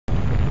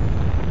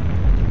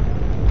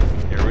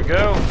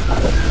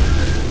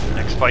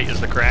fight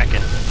is the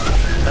Kraken.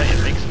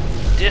 It makes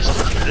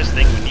distance with this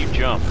thing when you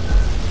jump.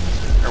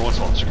 Every once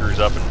in a while it screws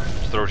up and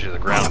throws you to the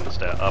ground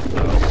instead up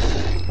though.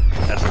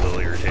 That's a little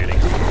irritating.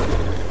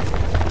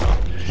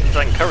 Since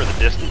I can cover the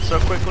distance so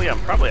quickly, I'm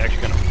probably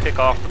actually going to pick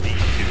off these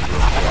two real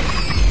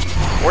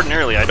quick.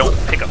 Ordinarily, I don't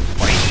pick a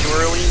fight too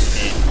early and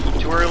eat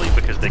too early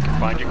because they can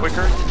find you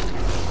quicker.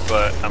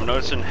 But I'm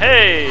noticing,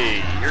 hey,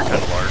 you're kind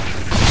of large.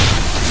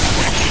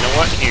 Actually, you know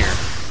what? Here.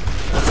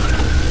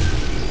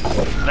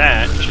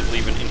 That should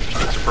leave an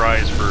interesting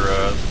surprise for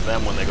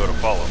them when they go to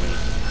follow me.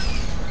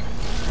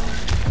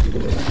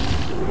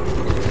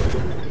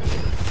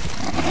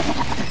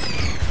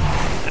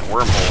 And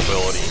wormhole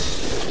ability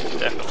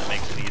definitely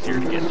makes it easier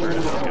to get through to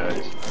those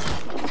guys.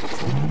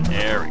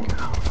 There we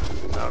go.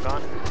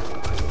 Doggone.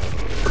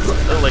 A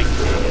little late.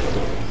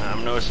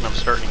 I'm noticing I'm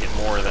starting to get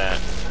more of that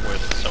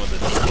with some of the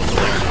people the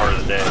later part of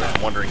the day.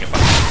 I'm wondering if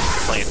I'm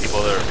playing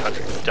people that are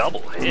touching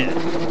double hit.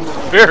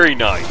 Very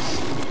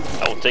nice.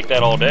 I will take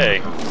that all day.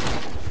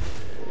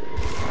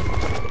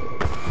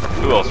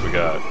 Who else we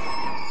got?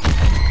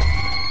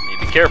 Need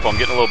to be careful, I'm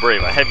getting a little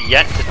brave. I have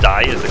yet to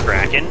die as the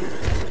Kraken,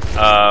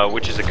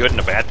 which is a good and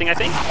a bad thing, I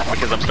think,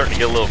 because I'm starting to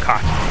get a little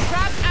cocky.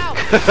 Trap out.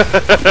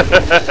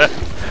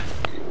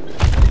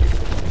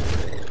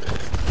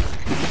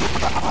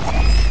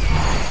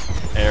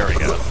 There we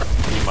go.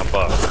 Need my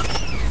buff.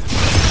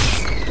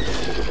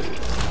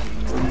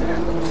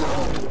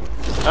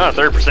 Ah,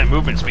 30%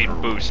 movement speed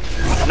boost.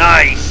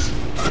 Nice!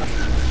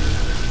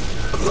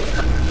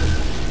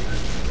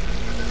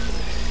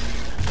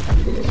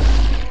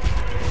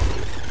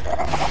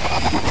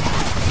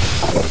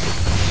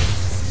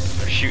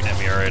 They're shooting at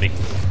me already.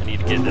 I need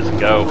to get this and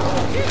go.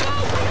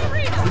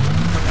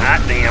 Ah,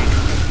 damn.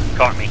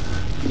 Caught me.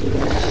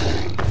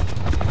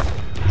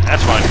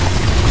 That's fine.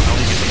 I'll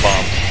only get the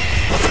bombs.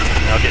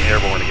 And I'll get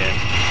airborne again.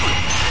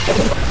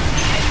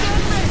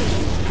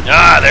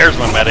 Ah, there's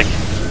my medic.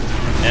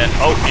 And,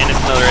 oh, and it's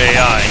another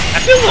AI. I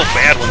feel a little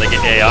bad when they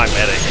get AI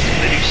medics.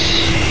 They do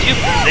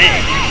stupid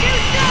things.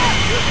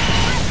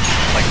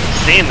 Like,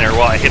 stand there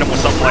while I hit them with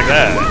something like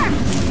that.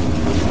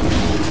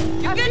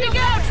 You're good to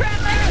go,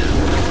 Trapper!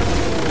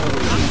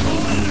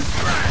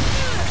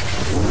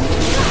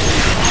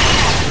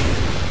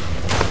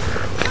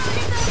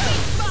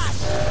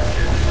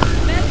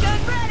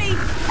 Ready.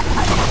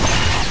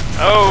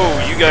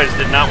 Oh, you guys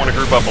did not want to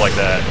group up like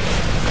that.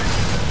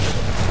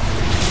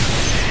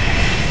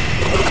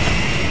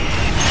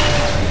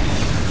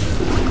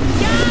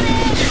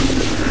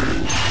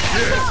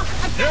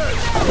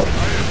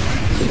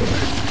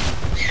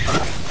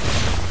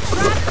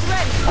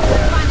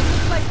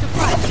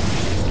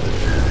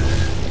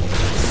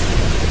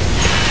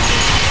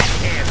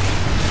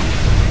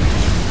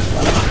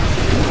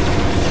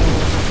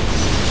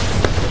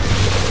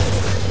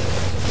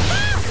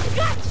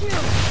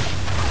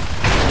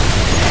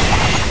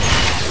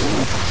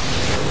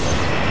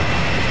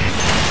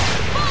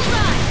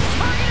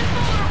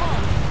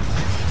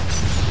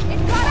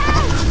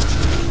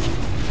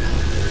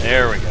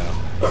 There we go.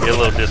 Get a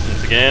little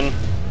distance again.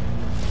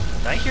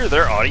 Did I hear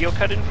their audio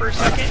cut in for a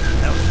second?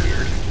 That was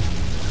weird.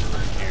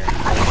 Here,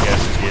 let's get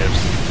some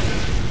gifts.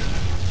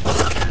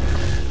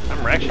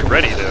 I'm actually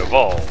ready to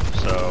evolve,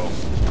 so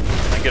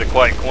if I get a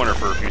quiet corner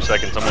for a few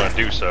seconds, I'm going to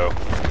do so.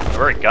 I've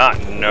already got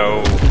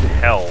no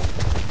health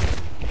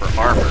for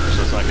armor,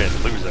 so it's not going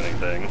to lose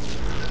anything.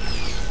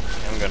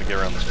 I'm going to get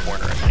around this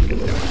corner, I think, and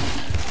do it.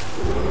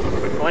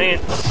 Quick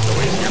glance,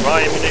 waste your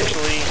volume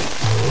initially.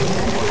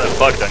 Once that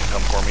bug doesn't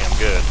come for me, I'm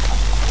good.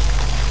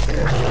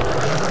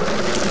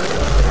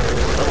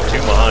 Level 2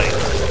 behind.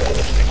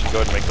 Actually, go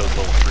ahead and make those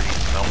level 3s,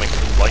 and I'll make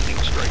some lightning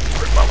strikes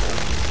for level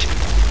 2.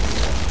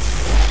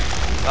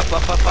 Up,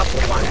 up, up, up.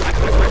 Come on, come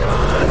on, come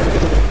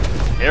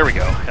on. There we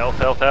go. Health,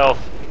 health, health.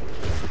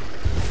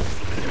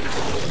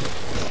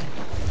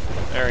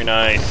 Very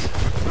nice.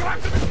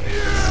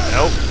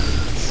 Nope.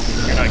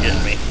 You're not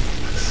getting me.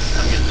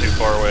 I'm getting too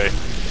far away.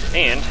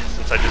 And,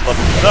 since I just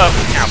leveled this up,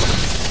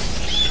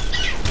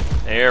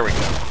 there we go.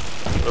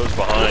 Those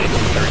behind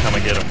every time I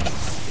get them.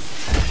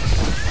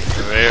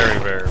 Very,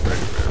 very, very,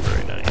 very,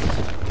 very nice.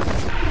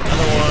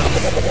 Another one.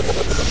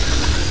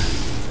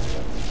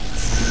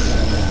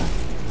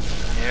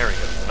 There we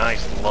go.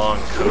 Nice long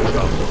coast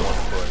off the one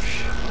push.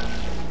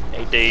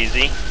 Hey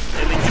Daisy,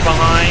 they leave you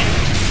behind.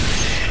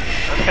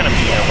 That's kind of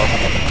mean of them.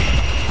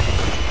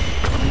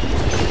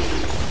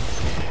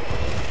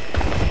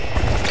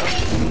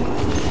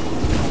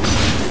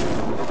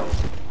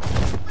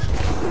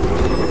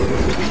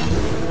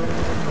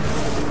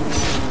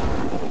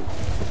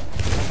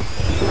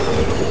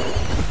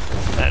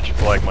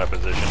 Flag my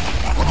position.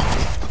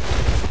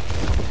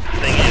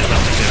 Thing is, I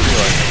don't think they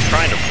realize I'm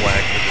trying to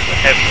flag because there's a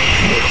heavy one.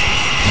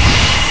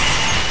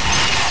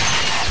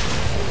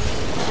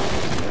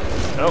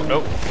 Nope,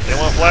 nope. They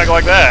want to flag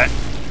like that.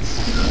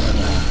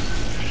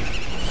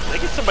 Did they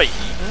get somebody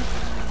eaten?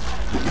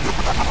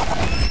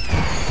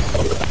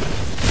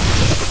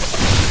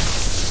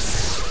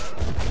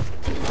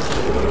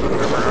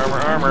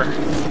 Armor, armor, armor.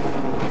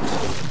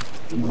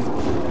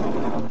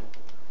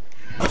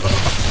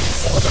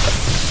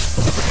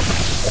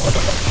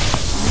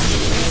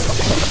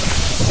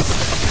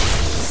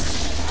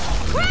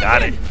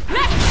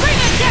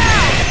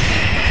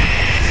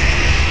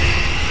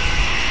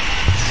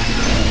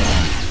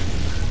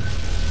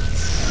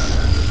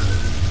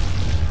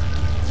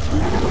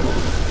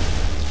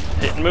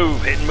 and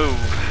move, hit and move.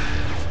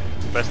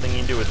 Best thing you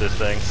can do with this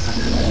thing.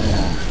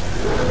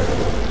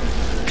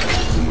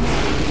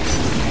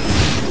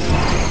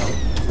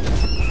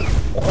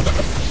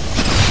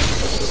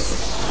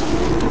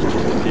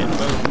 Hit and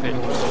move, hit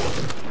and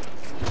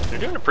move. They're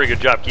doing a pretty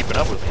good job keeping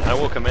up with me. I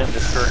will commend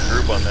this current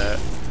group on that.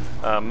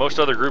 Most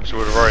other groups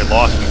would have already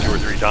lost me 2 or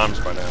 3 times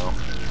by now.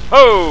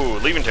 Oh,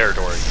 leaving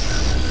territory.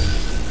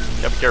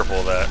 Gotta be careful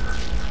of that.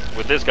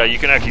 With this guy, you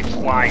can actually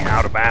fly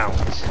out of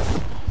bounds.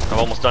 I've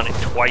almost done it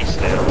twice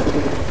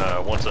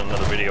now. Once in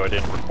another video I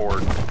didn't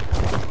record.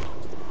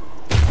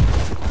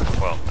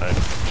 Well, I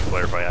should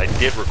clarify, I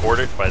did record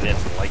it, but I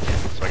didn't like it,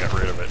 so I got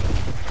rid of it.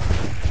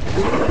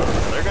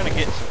 They're gonna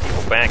get some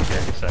people back here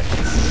in a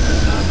second.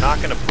 I'm not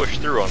gonna push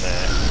through on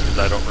that, because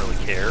I don't really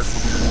care.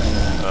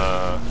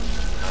 I'm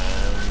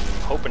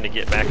hoping to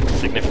get back a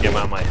significant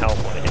amount of my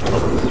health when I hit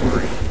level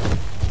 3.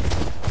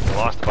 I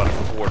lost about a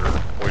quarter,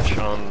 which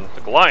on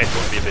the Goliath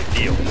wouldn't be a big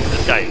deal.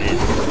 This guy is.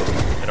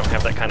 I don't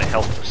have that kind of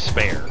health to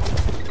spare.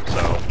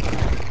 So,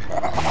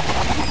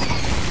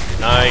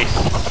 nice.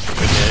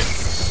 Good hit.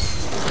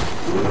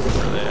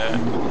 For that.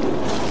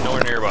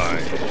 Nowhere nearby.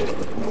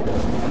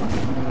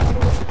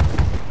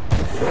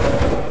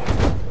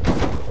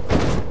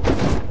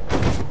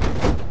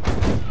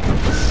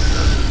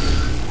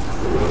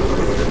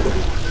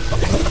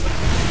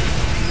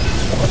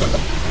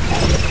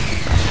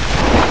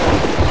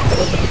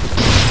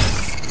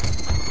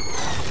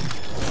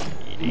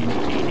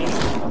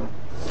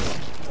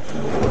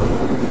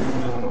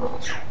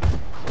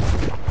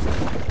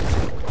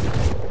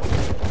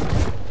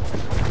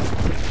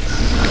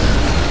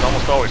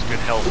 Always good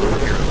health over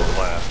here to the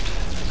left.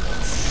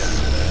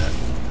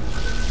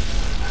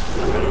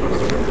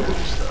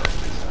 So, I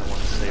want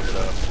to save it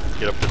up.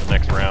 Get up to the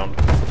next round.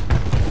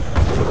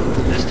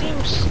 This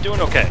team's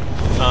doing okay.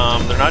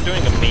 They're not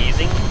doing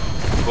amazing,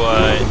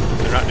 but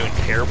they're not doing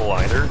terrible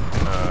either.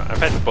 I've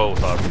had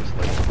both,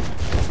 obviously.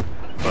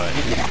 But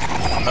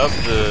of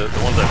the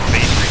ones I've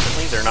faced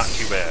recently, they're not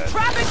too bad.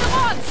 Trapping the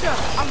monster!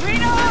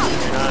 Arena up!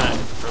 They're not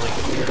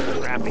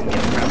really trapping you.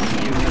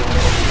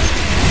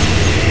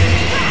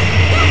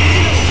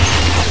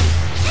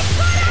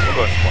 We'll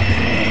go ahead and fly.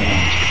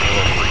 Just give me a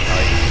little free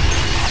height.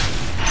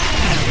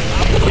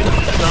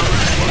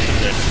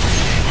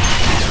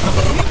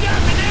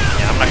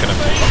 Yeah, I'm not gonna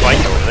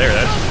fight over there,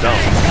 that's dumb.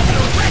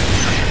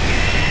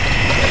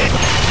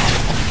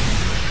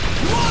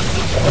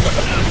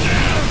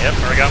 Yep,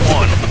 I got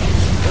one.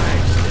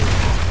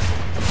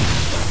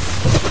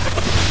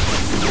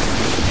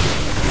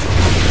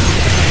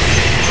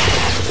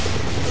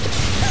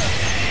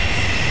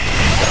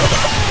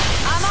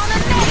 I'm on the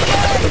neck!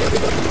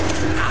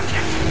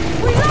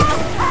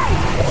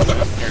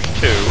 There's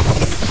 2.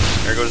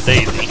 There goes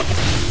Daisy.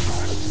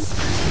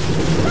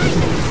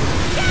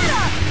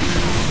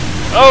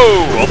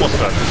 Oh, almost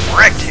a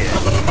wrecked hit.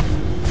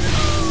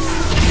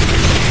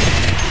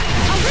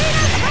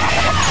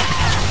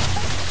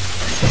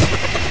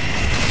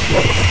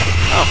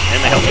 Oh, and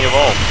they helped me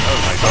evolve. That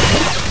was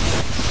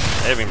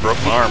nice. They even broke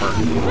my armor.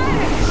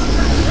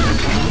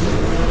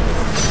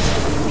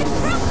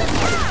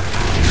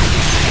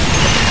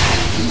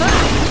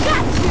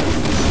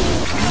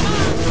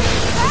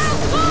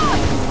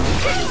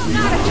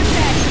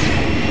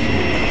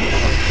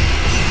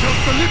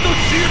 Just a little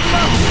shield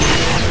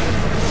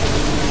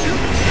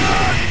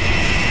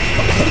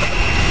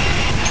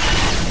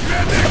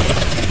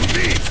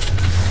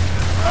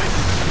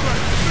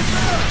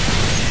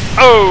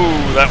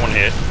Oh, that one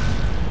hit.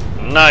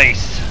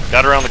 Nice.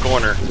 Got around the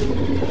corner.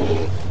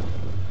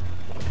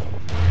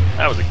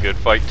 That was a good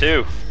fight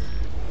too.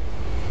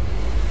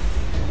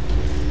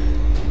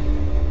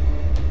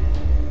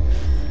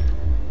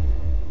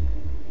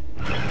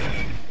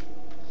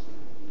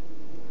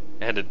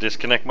 I had to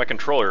disconnect my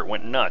controller, it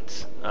went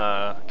nuts.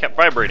 Kept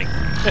vibrating.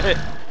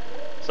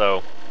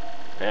 So,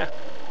 yeah.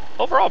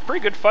 Overall,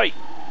 pretty good fight.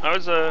 I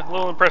was a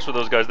little impressed with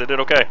those guys, they did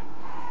okay.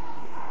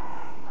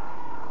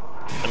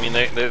 I mean,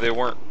 they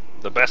weren't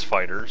the best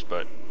fighters,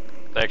 but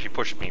they actually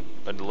pushed me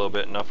a little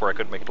bit enough where I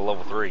couldn't make it to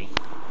level 3.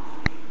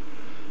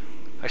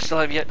 I still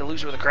have yet to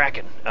lose with a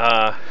Kraken.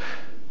 That's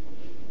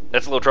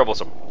a little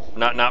troublesome.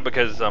 Not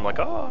because I'm like,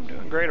 oh, I'm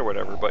doing great or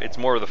whatever, but it's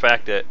more of the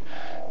fact that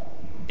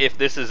if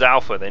this is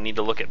alpha, they need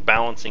to look at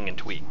balancing and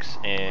tweaks,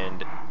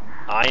 and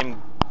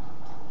I'm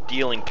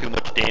dealing too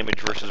much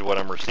damage versus what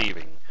I'm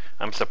receiving.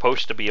 I'm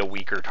supposed to be a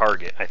weaker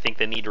target. I think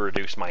they need to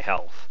reduce my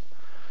health.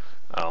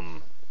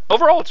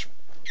 Overall, it's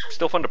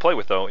still fun to play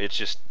with, though. It's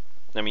just,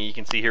 I mean, you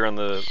can see here on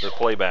the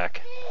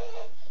playback,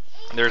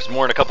 there's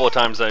more than a couple of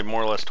times I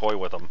more or less toy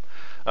with them.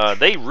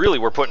 They really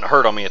were putting a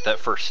hurt on me at that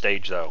first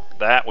stage, though.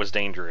 That was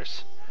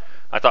dangerous.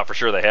 I thought for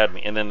sure they had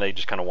me, and then they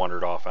just kind of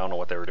wandered off. I don't know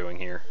what they were doing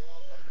here.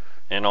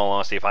 In all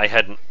honesty, if I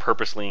hadn't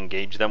purposely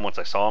engaged them once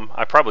I saw them,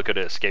 I probably could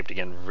have escaped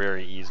again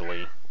very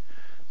easily.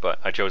 But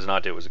I chose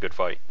not to. It was a good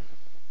fight.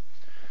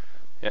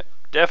 Yeah,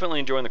 definitely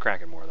enjoying the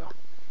Kraken more, though.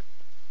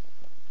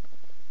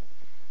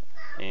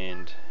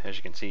 And as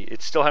you can see,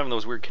 it's still having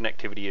those weird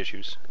connectivity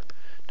issues.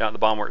 Down at the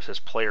bottom where it says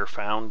player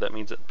found, that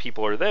means that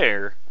people are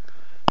there,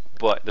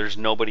 but there's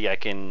nobody I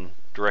can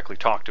directly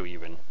talk to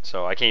even.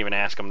 So I can't even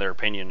ask them their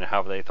opinion on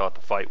how they thought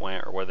the fight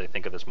went or what they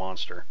think of this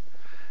monster.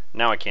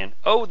 Now I can.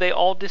 Oh, they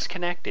all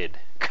disconnected.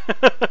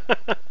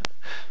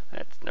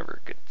 That's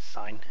never a good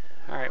sign.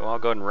 Alright, well, I'll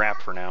go ahead and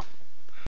wrap for now.